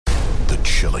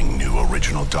chilling new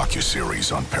original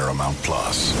docuseries on Paramount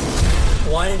Plus.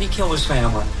 Why did he kill his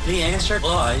family? The answer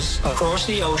lies across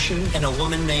the ocean in a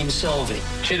woman named Sylvie.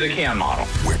 She's a Can model.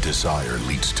 Where desire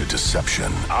leads to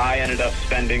deception. I ended up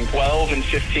spending $12,000 and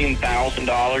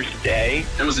 $15,000 a day.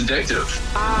 It was addictive.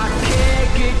 I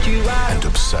can't get you out. And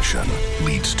obsession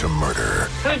leads to murder.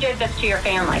 Who did this to your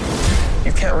family?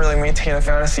 You can't really maintain a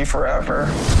fantasy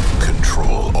forever.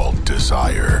 Control Alt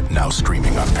Desire. Now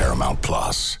streaming on Paramount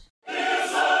Plus.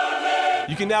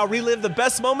 You can now relive the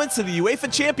best moments of the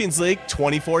UEFA Champions League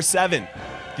 24/7.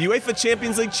 The UEFA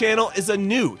Champions League channel is a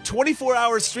new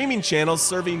 24-hour streaming channel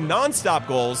serving non-stop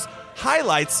goals,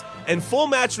 highlights, and full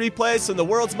match replays from the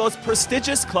world's most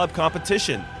prestigious club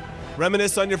competition.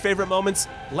 Reminisce on your favorite moments,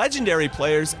 legendary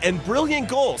players, and brilliant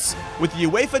goals with the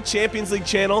UEFA Champions League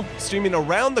channel streaming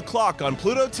around the clock on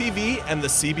Pluto TV and the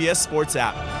CBS Sports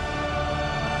app.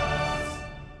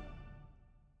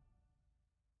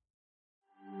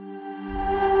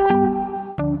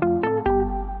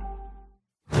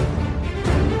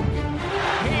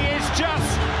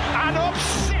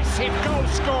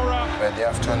 But they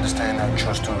have to understand I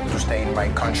chose to stay in my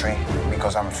country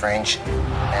because I'm French. And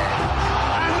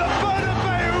the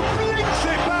Bernabeu blinks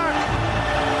it back!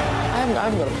 I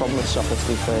haven't got a problem with soccer, to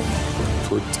be fair.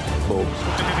 Football.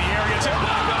 Into the area to...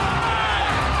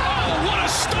 Oh, what a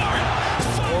start!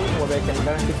 What I can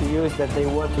guarantee to you is that they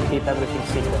want to keep everything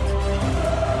secret.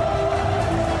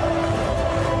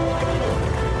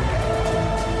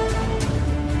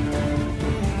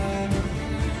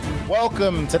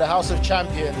 Welcome to the House of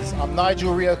Champions. I'm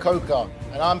Nigel Reo-Coker,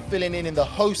 and I'm filling in the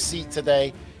host seat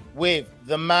today with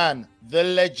the man, the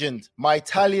legend, my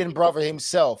Italian brother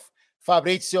himself,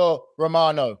 Fabrizio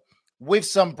Romano, with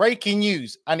some breaking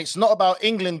news. And it's not about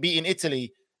England beating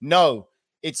Italy. No,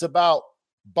 it's about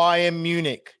Bayern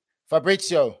Munich.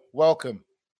 Fabrizio, welcome.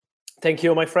 Thank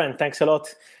you, my friend. Thanks a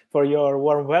lot for your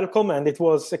warm welcome. And it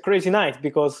was a crazy night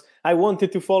because I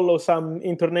wanted to follow some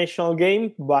international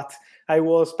game, but I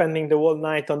was spending the whole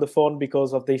night on the phone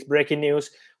because of this breaking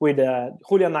news with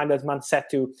Julian Nagelsmann set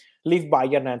to leave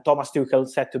Bayern and Thomas Tuchel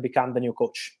set to become the new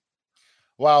coach.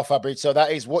 Wow, Fabrizio,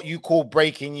 that is what you call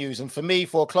breaking news. And for me,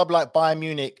 for a club like Bayern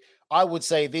Munich, I would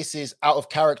say this is out of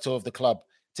character of the club.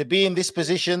 To be in this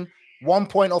position, 1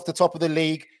 point off the top of the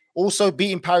league, also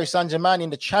beating Paris Saint-Germain in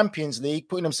the Champions League,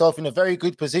 putting himself in a very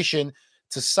good position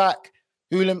to sack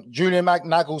Julian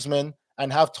Nagelsmann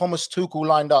and have Thomas Tuchel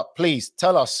lined up. Please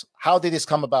tell us, how did this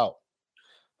come about?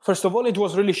 First of all, it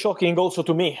was really shocking also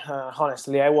to me.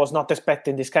 Honestly, I was not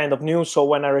expecting this kind of news. So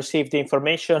when I received the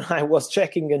information, I was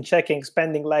checking,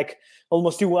 spending like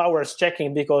almost 2 hours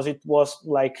checking because it was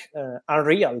like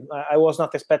unreal. I was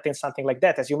not expecting something like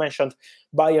that. As you mentioned,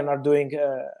 Bayern are doing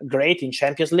great in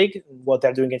Champions League. What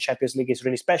they're doing in Champions League is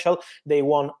really special. They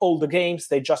won all the games.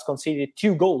 They just conceded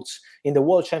 2 goals in the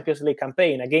World Champions League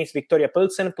campaign against Victoria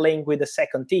Pilsen, playing with the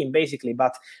second team, basically.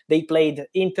 But they played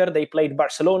Inter, they played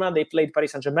Barcelona, they played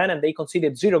Paris Saint-Germain, and they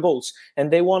conceded 0 goals.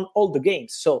 And they won all the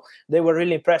games. So they were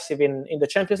really impressive in the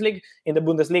Champions League. In the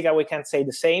Bundesliga, we can't say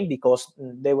the same because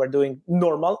they were doing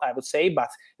normal, I would say, but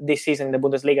this season in the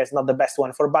Bundesliga is not the best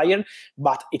one for Bayern,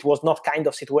 but it was not kind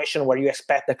of situation where you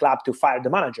expect the club to fire the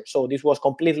manager. So this was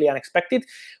completely unexpected.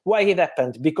 Why it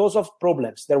happened? Because of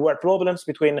problems. There were problems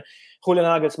between Julian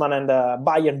Nagelsmann and the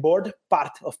Bayern board,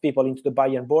 part of people into the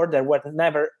Bayern board. There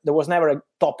was never a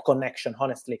top connection,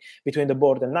 honestly, between the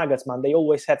board and Nagelsmann. They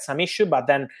always had some issue, but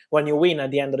then when you win at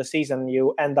the end of the season,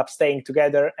 you end up staying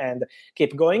together and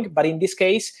keep going. But in this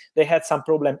case, they had some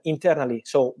problem internally.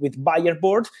 So with Bayern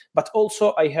board, but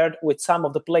also I heard with some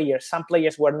of the players, some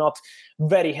players were not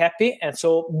very happy. And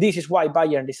so this is why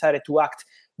Bayern decided to act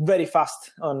very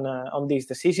fast on this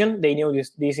decision. They knew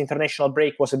this international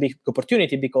break was a big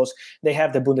opportunity because they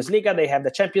have the Bundesliga, they have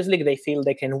the Champions League, they feel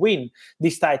they can win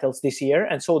these titles this year,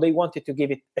 and so they wanted to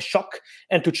give it a shock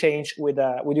and to change with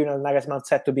Julian Nagelsmann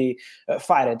set to be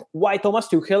fired. Why Thomas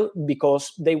Tuchel?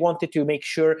 Because they wanted to make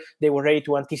sure they were ready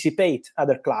to anticipate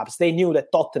other clubs. They knew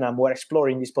that Tottenham were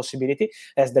exploring this possibility,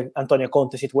 as the Antonio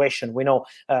Conte situation we know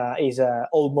is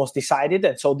almost decided,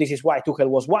 and so this is why Tuchel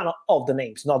was one of the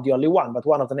names, not the only one, but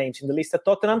one of the names in the list at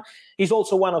Tottenham. Is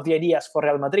also one of the ideas for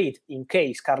Real Madrid in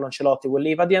case Carlo Ancelotti will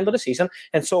leave at the end of the season.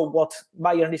 And so what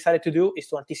Bayern decided to do is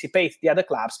to anticipate the other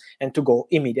clubs and to go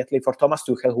immediately for Thomas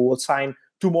Tuchel, who will sign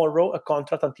tomorrow a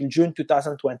contract until June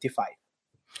 2025.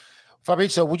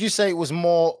 Fabrizio, would you say it was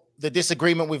more the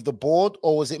disagreement with the board,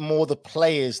 or was it more the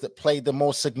players that played the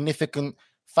more significant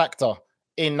factor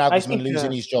in Nagelsmann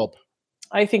losing his job?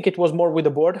 I think it was more with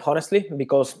the board, honestly,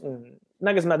 because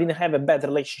Nagelsmann didn't have a bad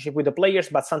relationship with the players,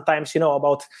 but sometimes,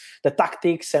 about the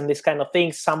tactics and this kind of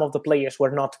things, some of the players were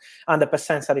not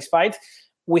 100% satisfied.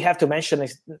 we have to mention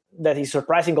is that he's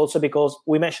surprising also because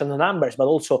we mentioned the numbers, but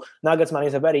also Nagelsmann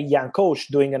is a very young coach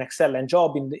doing an excellent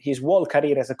job in his whole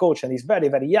career as a coach, and he's very,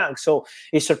 very young. So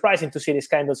it's surprising to see this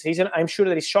kind of season. I'm sure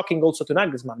that it's shocking also to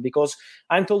Nagelsmann because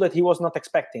I'm told that he was not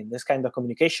expecting this kind of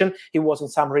communication. He was on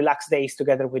some relaxed days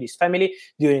together with his family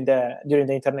during the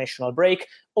international break.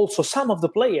 Also, some of the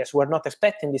players were not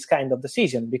expecting this kind of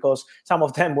decision because some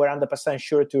of them were 100%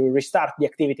 sure to restart the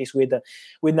activities with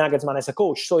Nagelsmann as a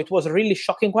coach. So it was a really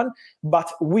shocking one, but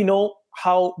we know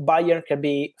how Bayern can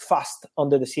be fast on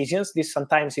the decisions. This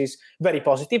sometimes is very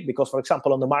positive because, for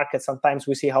example, on the market, sometimes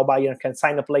we see how Bayern can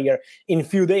sign a player in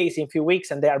few days, in few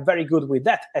weeks, and they are very good with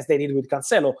that, as they did with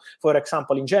Cancelo. For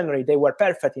example, in January, they were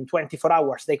perfect in 24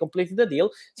 hours. They completed the deal.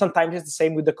 Sometimes it's the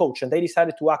same with the coach, and they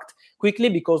decided to act quickly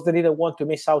because they didn't want to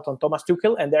miss out on Thomas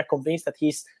Tuchel, and they're convinced that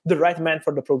he's the right man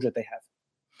for the project they have.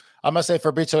 I must say,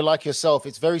 Fabrizio, like yourself,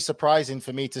 it's very surprising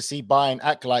for me to see Bayern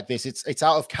act like this. It's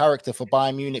out of character for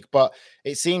Bayern Munich, but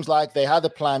it seems like they had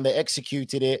a plan, they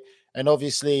executed it, and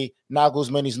obviously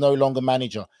Nagelsmann is no longer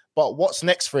manager. But what's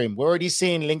next for him? We're already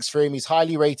seeing links for him. He's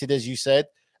highly rated, as you said,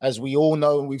 as we all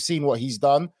know, and we've seen what he's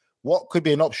done. What could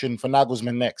be an option for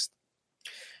Nagelsmann next?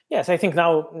 Yes, I think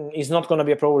now it's not going to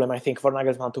be a problem, I think, for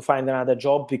Nagelsmann to find another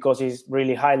job because he's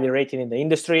really highly rated in the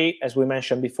industry. As we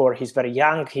mentioned before, he's very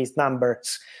young. His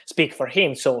numbers speak for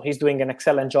him. So he's doing an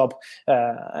excellent job.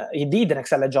 He did an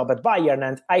excellent job at Bayern.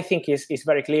 And I think it's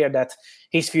very clear that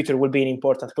his future will be in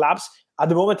important clubs. At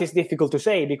the moment, it's difficult to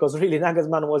say because really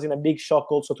Nagelsmann was in a big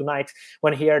shock also tonight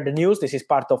when he heard the news. This is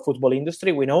part of football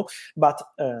industry, we know. But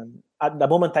at the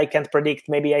moment, I can't predict.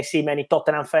 Maybe I see many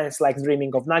Tottenham fans like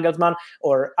dreaming of Nagelsmann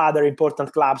or other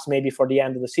important clubs maybe for the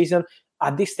end of the season.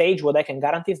 At this stage, what I can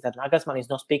guarantee is that Nagelsmann is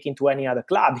not speaking to any other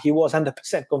club. He was 100%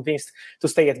 convinced to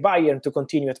stay at Bayern, to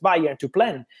continue at Bayern, to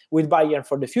plan with Bayern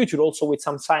for the future, also with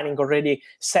some signing already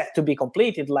set to be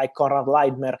completed, like Konrad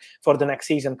Leitner for the next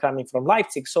season coming from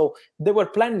Leipzig. So they were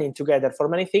planning together for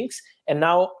many things. And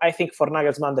now I think for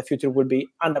Nagelsmann, the future will be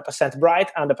 100% bright,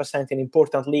 100% in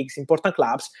important leagues, important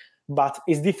clubs. But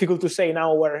it's difficult to say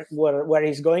now where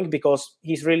he's going because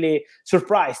he's really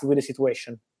surprised with the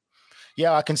situation.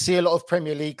 Yeah, I can see a lot of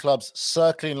Premier League clubs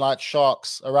circling like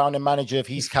sharks around a manager of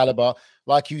his caliber.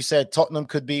 Like you said, Tottenham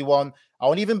could be one. I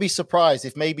won't even be surprised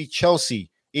if maybe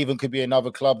Chelsea even could be another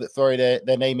club that throw their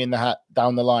name in the hat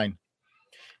down the line.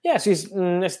 Yes, it's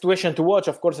a situation to watch.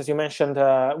 Of course, as you mentioned,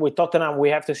 with Tottenham, we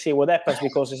have to see what happens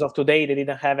because as of today, they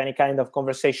didn't have any kind of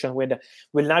conversation with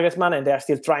Nagelsmann, and they are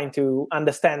still trying to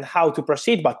understand how to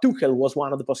proceed. But Tuchel was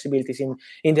one of the possibilities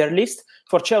in their list.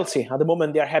 For Chelsea, at the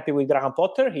moment, they are happy with Graham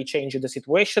Potter. He changed the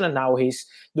situation, and now he's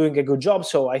doing a good job.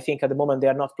 So I think at the moment, they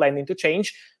are not planning to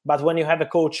change. But when you have a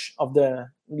coach of the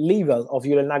level of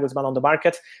Julian Nagelsmann on the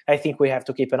market, I think we have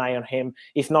to keep an eye on him.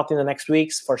 If not in the next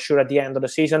weeks, for sure at the end of the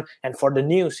season. And for the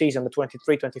new season, the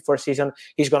 23-24 season,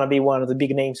 he's going to be one of the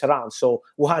big names around. So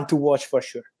one to watch for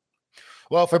sure.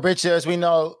 Well, Fabrizio, as we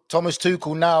know, Thomas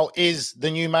Tuchel now is the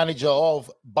new manager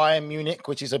of Bayern Munich,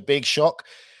 which is a big shock.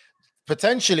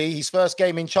 Potentially, his first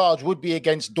game in charge would be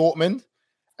against Dortmund.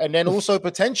 And then also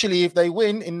potentially, if they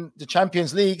win in the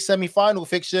Champions League semi-final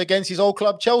fixture against his old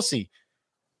club, Chelsea.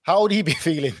 How would he be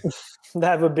feeling?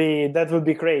 That would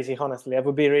be crazy, honestly. That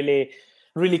would be really,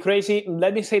 really crazy.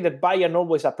 Let me say that Bayern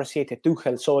always appreciated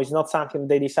Tuchel, so it's not something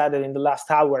they decided in the last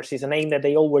hours. It's a name that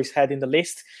they always had in the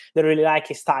list. They really like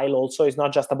his style also. It's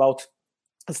not just about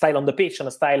a style on the pitch and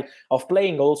a style of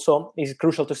playing also. It's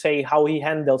crucial to say how he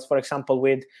handles, for example,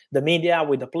 with the media,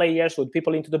 with the players, with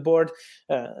people into the board.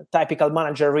 Typical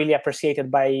manager really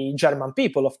appreciated by German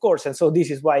people, of course. And so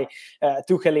this is why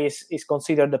Tuchel is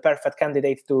considered the perfect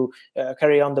candidate to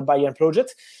carry on the Bayern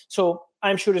project. So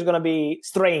I'm sure it's going to be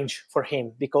strange for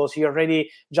him because he already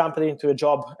jumped into a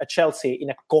job at Chelsea in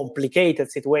a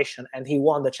complicated situation and he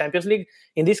won the Champions League.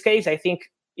 In this case, I think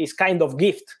is kind of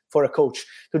gift for a coach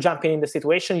to jump in the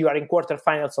situation. You are in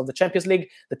quarterfinals of the Champions League.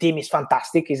 The team is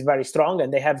fantastic, is very strong,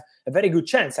 and they have a very good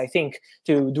chance, I think,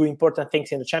 to do important things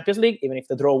in the Champions League, even if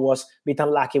the draw was a bit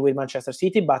unlucky with Manchester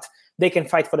City. But they can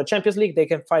fight for the Champions League. They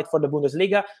can fight for the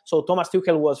Bundesliga. So Thomas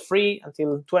Tuchel was free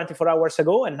until 24 hours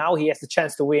ago, and now he has the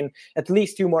chance to win at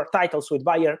least 2 more titles with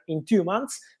Bayern in 2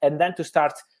 months, and then to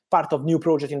start part of new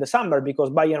project in the summer because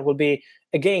Bayern will be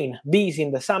again busy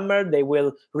in the summer. They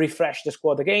will refresh the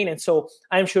squad again. And so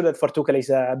I'm sure that for Tuchel is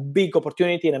a big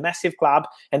opportunity in a massive club.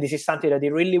 And this is something that he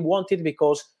really wanted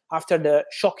because after the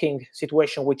shocking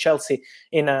situation with Chelsea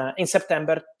in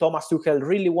September, Thomas Tuchel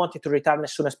really wanted to return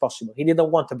as soon as possible. He didn't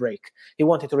want a break. He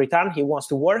wanted to return. He wants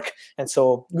to work. And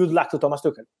so good luck to Thomas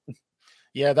Tuchel.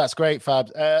 Yeah, that's great,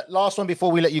 Fab. Last one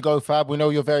before we let you go, Fab. We know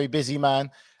you're a very busy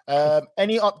man.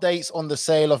 Any updates on the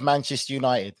sale of Manchester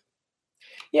United?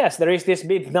 Yes, there is this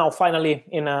bid now finally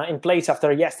in place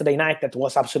after yesterday night. That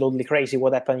was absolutely crazy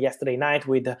what happened yesterday night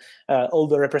with all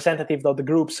the representatives of the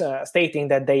groups stating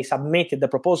that they submitted the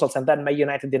proposals and then Man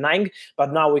United denying.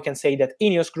 But now we can say that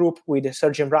Ineos Group with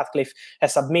Sir Jim Ratcliffe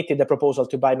has submitted the proposal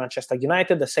to buy Manchester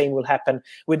United. The same will happen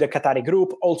with the Qatari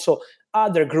Group. Also,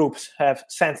 other groups have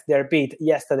sent their bid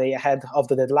yesterday ahead of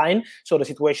the deadline. So the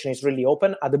situation is really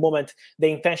open. At the moment, the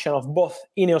intention of both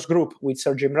Ineos Group with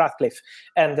Sir Jim Ratcliffe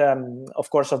and, of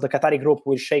course, of the Qatari Group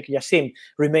with Sheikh Yassim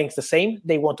remains the same.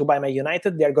 They want to buy Man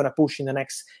United. They're going to push in the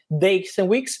next days and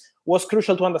weeks. What's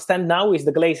crucial to understand now is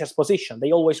the Glazers' position.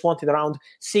 They always wanted around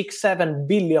 6-7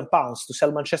 billion pounds to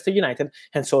sell Manchester United.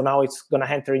 And so now it's going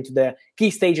to enter into the key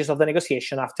stages of the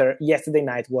negotiation after yesterday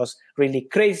night was really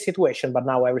crazy situation. But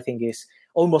now everything is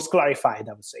almost clarified,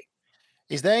 I would say.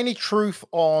 Is there any truth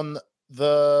on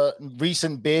the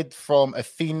recent bid from a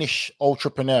Finnish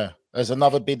entrepreneur? There's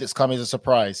another bid that's come as a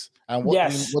surprise. And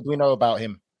what do we know about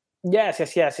him? Yes,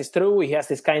 it's true. He has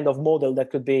this kind of model that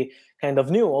could be kind of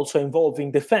new, also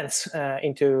involving defense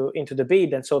into the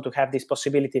bid. And so to have this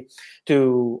possibility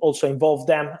to also involve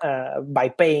them by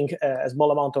paying a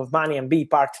small amount of money and be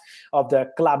part of the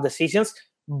club decisions.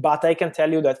 But I can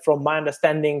tell you that from my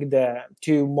understanding, the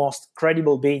two most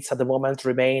credible bids at the moment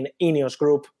remain Ineos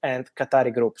Group and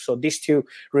Qatari Group. So these two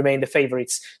remain the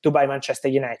favorites to buy Manchester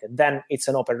United. Then it's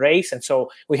an open race. And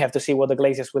so we have to see what the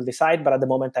Glazers will decide. But at the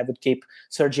moment, I would keep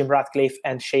Sir Jim Ratcliffe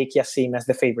and Sheikh Yassim as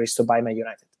the favorites to buy Man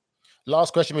United.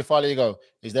 Last question before I let you go.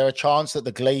 Is there a chance that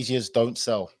the Glazers don't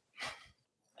sell?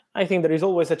 I think there is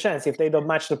always a chance. If they don't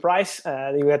match the price,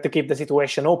 you have to keep the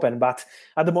situation open. But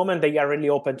at the moment, they are really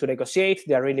open to negotiate.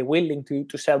 They are really willing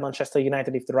to sell Manchester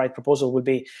United if the right proposal will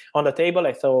be on the table.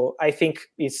 So I think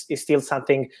it's still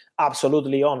something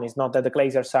absolutely on. It's not that the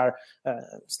Glazers are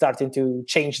starting to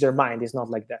change their mind. It's not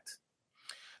like that.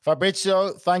 Fabrizio,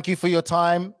 thank you for your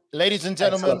time. Ladies and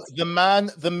gentlemen, excellent. The man,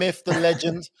 the myth, the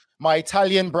legend, my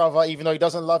Italian brother, even though he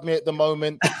doesn't love me at the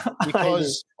moment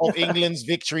because of England's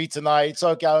victory tonight. It's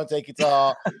okay, I don't take it to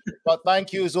heart. But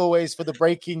thank you, as always, for the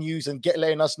breaking news and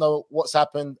letting us know what's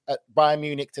happened at Bayern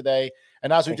Munich today.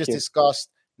 And as we just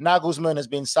discussed, Nagelsmann has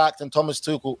been sacked and Thomas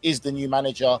Tuchel is the new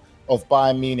manager of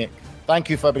Bayern Munich. Thank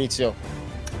you, Fabrizio.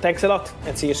 Thanks a lot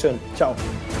and see you soon. Ciao.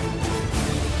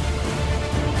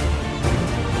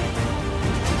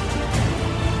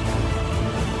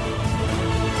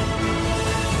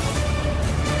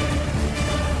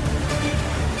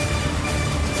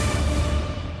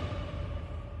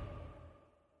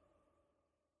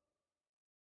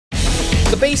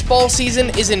 Baseball season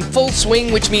is in full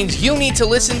swing, which means you need to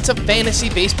listen to Fantasy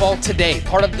Baseball Today,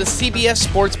 part of the CBS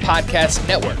Sports Podcast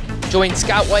Network. Join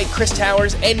Scott White, Chris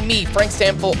Towers, and me, Frank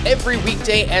Stample, every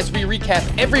weekday as we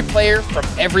recap every player from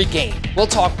every game. We'll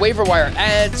talk waiver wire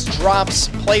ads, drops,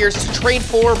 players to trade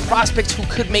for, prospects who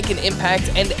could make an impact,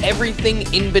 and everything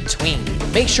in between.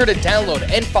 Make sure to download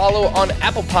and follow on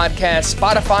Apple Podcasts,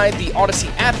 Spotify, the Odyssey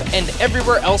app, and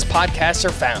everywhere else podcasts are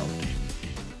found.